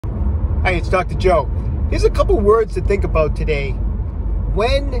Hi, it's Dr. Joe. Here's a couple words to think about today.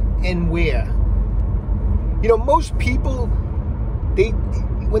 When and where. You know, most people,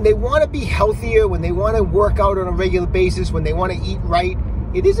 when they want to be healthier, when they want to work out on a regular basis, when they want to eat right,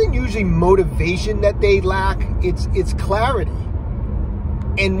 it isn't usually motivation that they lack, it's clarity.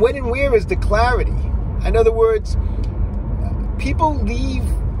 And when and where is the clarity? In other words, people leave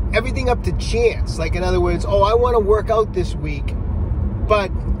everything up to chance. Like, in other words, oh, I want to work out this week,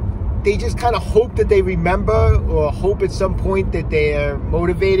 but they just kind of hope that they remember, or hope at some point that they're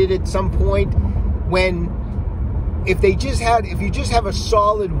motivated at some point, when if you just have a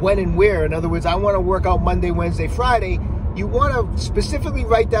solid when and where, in other words, I want to work out Monday, Wednesday, Friday, you want to specifically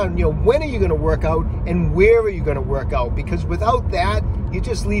write down, when are you going to work out and where are you going to work out? Because without that, you're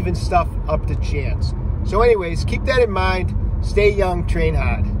just leaving stuff up to chance. So anyways, keep that in mind. Stay young, train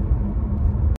hard.